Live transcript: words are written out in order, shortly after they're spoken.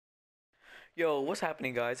Yo, what's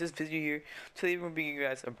happening, guys? This video here. Today we're gonna bring you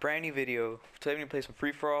guys a brand new video. Today we're gonna play some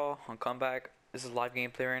free for all on comeback. This is live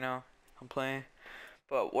gameplay right now. I'm playing.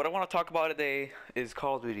 But what I want to talk about today is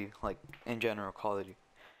Call of Duty, like in general, Call of Duty.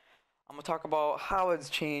 I'm gonna talk about how it's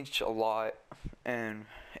changed a lot and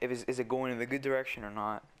if is it going in the good direction or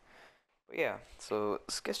not. But yeah, so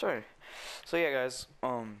let's get started. So yeah, guys.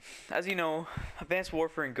 As you know, Advanced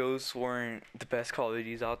Warfare and Ghosts weren't the best Call of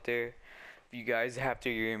Duties out there. You guys have to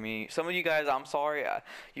agree with me. Some of you guys, I'm sorry,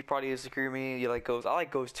 you probably disagree with me. You like Ghost. I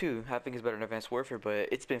like Ghost too. I think it's better than Advanced Warfare, but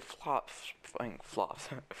it's been flops,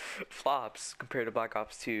 flops compared to Black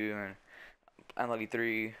Ops 2 and Unlucky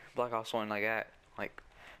 3, Black Ops 1, like that. Like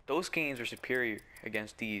those games are superior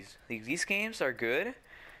against these. These games are good.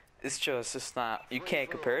 It's not. You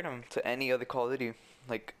can't compare them to any other Call of Duty.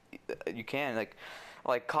 Like you can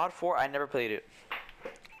like COD 4. I never played it.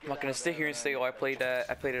 I'm not gonna sit here and say, oh, I played that.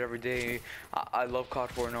 I played it every day. I love COD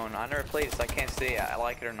 4. No, I never played it, so I can't say I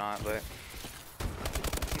like it or not. But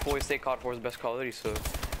people always say COD 4 is the best Call of Duty, so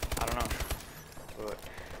I don't know. But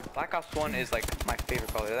Black Ops 1 is like my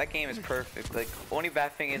favorite Call of Duty. That game is perfect. Like only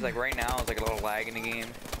bad thing is like right now is like a little lag in the game.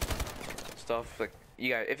 Stuff like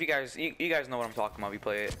if you guys know what I'm talking about, if you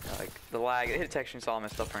play it. Like the lag, the hit detection is all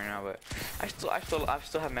messed up right now. But I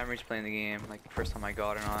still have memories playing the game. Like the first time I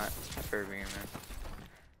got it or not. It's my favorite game, man.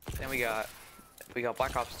 Then we got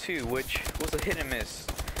Black Ops 2, which was a hit and miss.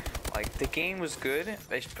 Like the game was good.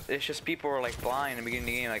 It's just people were like blind in the beginning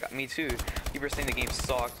of the game. Like me too. People were saying the game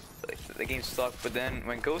sucked. Like, the game sucked. But then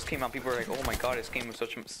when Ghost came out, people were like, "Oh my God, this game was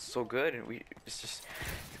so good." And it's just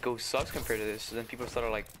Ghost sucks compared to this. So then people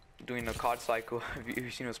started like doing the COD cycle. Have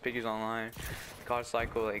you seen those pictures online? The COD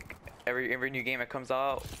cycle, like every new game that comes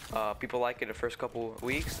out, people like it the first couple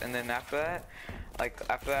weeks, and then after that,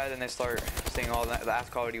 then they start saying all that the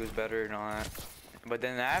last Call of Duty was better and all that. But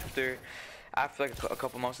then after like a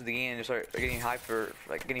couple months of the game, they start getting hype for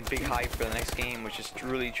like getting big hype for the next game, which is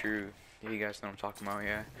really true. You guys know what I'm talking about,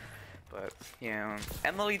 yeah. But yeah,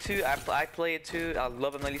 MLE2, I play it too. I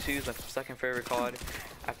love MLE2. It's my second favorite COD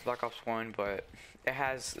after Black Ops 1, but it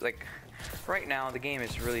has like right now the game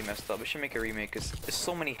is really messed up. It should make a remake because there's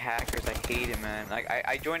so many hackers. I hate it, man. Like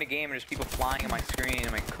I joined a game and there's people flying on my screen.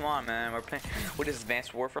 I'm like, come on, man. We're playing what is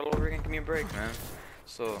Advanced Warfare all over again? Give me a break, man.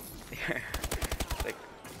 So yeah, like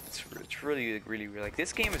it's really like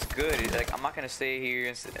this game is good. Like I'm not gonna stay here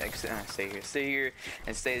and stay here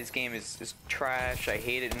and say this game is trash. I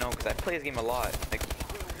hate it. No, because I play this game a lot. Like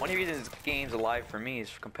one of the reasons this game's alive for me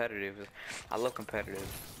is competitive. I love competitive.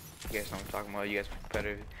 You guys know what I'm talking about. You guys are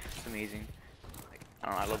competitive. It's amazing. Like I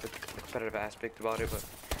don't know. I love the competitive aspect about it, but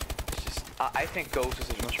it's just I think Ghost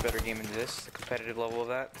is a much better game than this. The competitive level of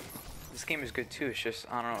that. This game is good too. It's just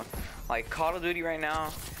I don't know. Like Call of Duty right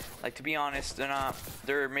now. Like to be honest,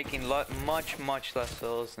 they're making much less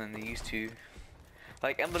sales than they used to.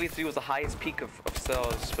 Like MW3 was the highest peak of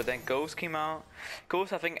sales, but then Ghost came out.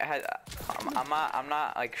 Ghost, I think I'm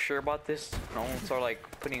not like sure about this. No one start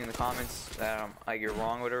like putting in the comments that like you're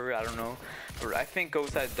wrong or whatever. I don't know, but I think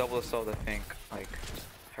Ghost had double the sales. I think like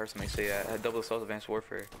I heard somebody say that had double the sales of Advanced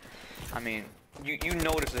Warfare. I mean, you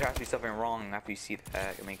notice there has to be something wrong after you see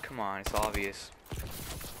that. I mean, come on, it's obvious.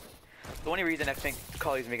 The only reason I think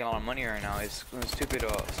Call of Duty's making a lot of money right now is stupid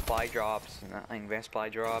supply drops and like, advanced supply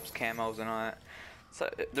drops, camos and all that. So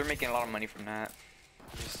they're making a lot of money from that.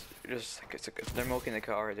 They're milking the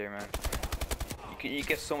cow right there, man. You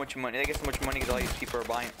get so much money. They get so much money because all these people are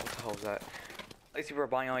buying. What the hell is that? All these people are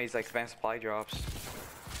buying all these like advanced supply drops.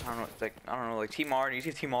 I don't know. It's like I don't know. Like T Martin, you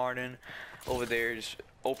see T Martin over there just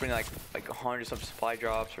opening like 100 some supply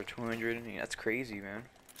drops or 200. I mean, that's crazy, man.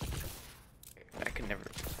 I could never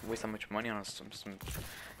waste that much money on some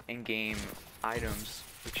in-game items,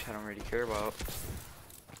 which I don't really care about.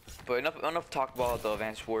 But enough talk about the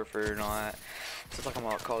Advanced Warfare and all that. Let's talk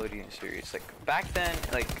about Call of Duty in series. Like back then,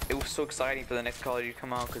 like it was so exciting for the next Call of Duty to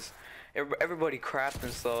come out because everybody crapped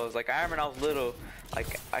themselves. Like I remember when I was little,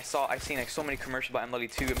 like I seen like so many commercials about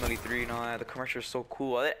MLE2, MLE3 and all that. The commercials were so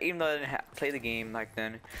cool. Even though I didn't play the game back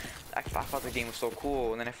then, I thought the game was so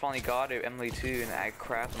cool. And then I finally got it, MLE2, and I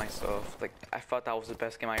crapped myself. Like I thought that was the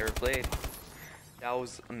best game I ever played. That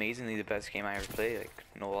was amazingly the best game I ever played. Like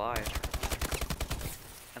no lie.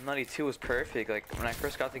 MLE2 was perfect. Like when I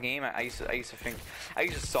first got the game, I used to think I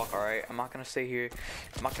used to suck. All right, I'm not gonna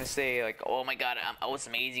say like, oh my God, I was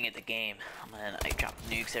amazing at the game. I'm gonna like drop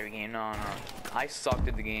nukes every game. No, I sucked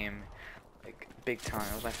at the game, like big time.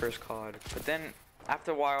 It was my first COD. But then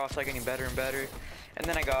after a while, I started getting better and better. And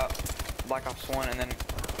then I got Black Ops 1, and then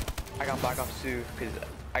I got Black Ops 2 because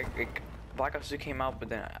Black Ops 2 came out, but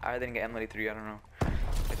then I didn't get MLE3. I don't know.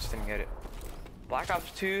 I just didn't get it. Black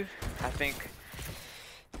Ops 2, I think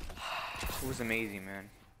it was amazing, man.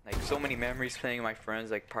 Like so many memories playing with my friends,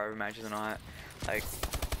 like private matches and all that. Like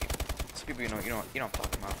some people you know what I'm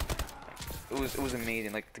talking about. Like, it was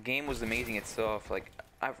amazing. Like the game was amazing itself. Like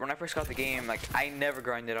when I first got the game, like I never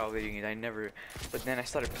grinded out video games. I never. But then I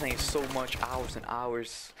started playing so much, hours and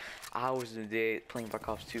hours, hours in a day, playing Black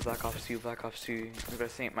Ops 2, Black Ops 2, Black Ops 2.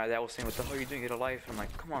 My dad was saying, "What the hell are you doing? Get a life." I'm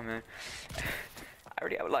like, "Come on, man." I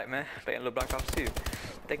already have a life, man. Playing a little Black Ops 2.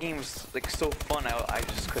 That game was like so fun. I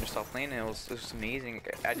just couldn't stop playing it. It was amazing.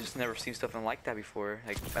 I just never seen something like that before.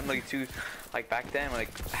 Like MLE 2, like back then, like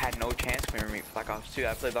I had no chance to me Black Ops 2.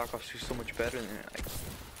 I played Black Ops 2 so much better than like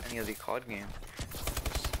any other COD game.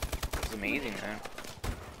 It was amazing, man.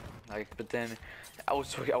 Like, but then I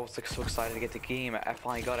was like so excited to get the game. I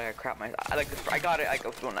finally got it. I crap my. I got it. Like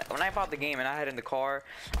when I bought the game and I had it in the car,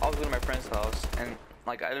 I was going to my friend's house and.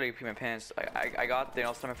 Like I literally peed my pants. I got there and I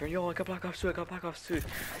was telling my friend, yo, I got Black Ops 2, I got Black Ops 2.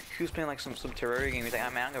 He was playing like some Terraria game. He's like,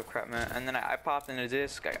 man, I'm gonna crap, man. And then I popped in the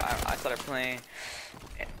disc. I started playing.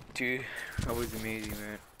 Dude, that was amazing,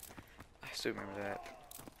 man. I still remember that.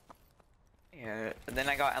 Yeah. And then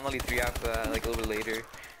I got MLE 3 after that, like a little bit later.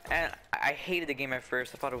 And I hated the game at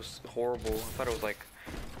first. I thought it was horrible. I thought it was like,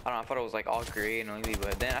 I don't know. I thought it was like all great and ugly.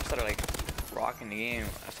 But then I started like rocking the game.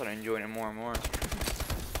 I started enjoying it more and more.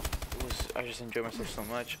 I just enjoyed myself so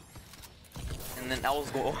much. And then I was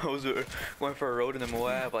going for a road in the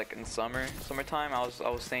Moab like in summertime. I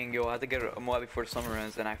was saying, yo, I had to get a Moab before the summer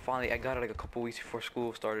ends, and I got it like a couple weeks before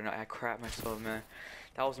school started. And I crapped myself, man.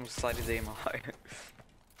 That was the most exciting day of my life.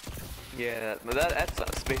 Yeah, but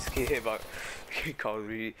that's basically it about Call of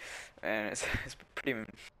Duty, and it's pretty.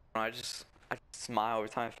 I just smile every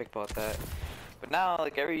time I think about that. But now,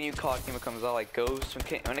 like every new COD game that comes out, like Ghost,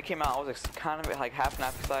 when it came out, I was like, kind of like half and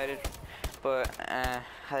half excited, but I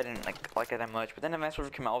didn't like it that much. But then the Advanced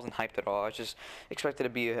Warfare came out, I wasn't hyped at all. I just expected it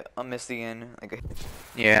to be a miss again. Like,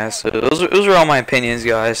 yeah. So those were all my opinions,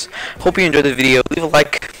 guys. Hope you enjoyed the video. Leave a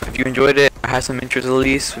like if you enjoyed it. I had some interest at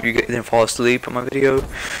least. If you didn't fall asleep on my video.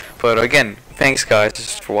 But again, thanks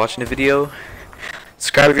guys for watching the video.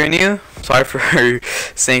 Subscribe if you're new. Sorry for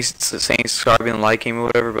saying subscribing and liking or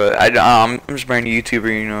whatever, but I'm just brand new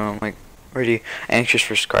YouTuber, you know. I'm like pretty anxious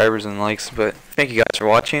for subscribers and likes. But thank you guys for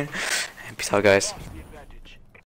watching, and peace out, guys.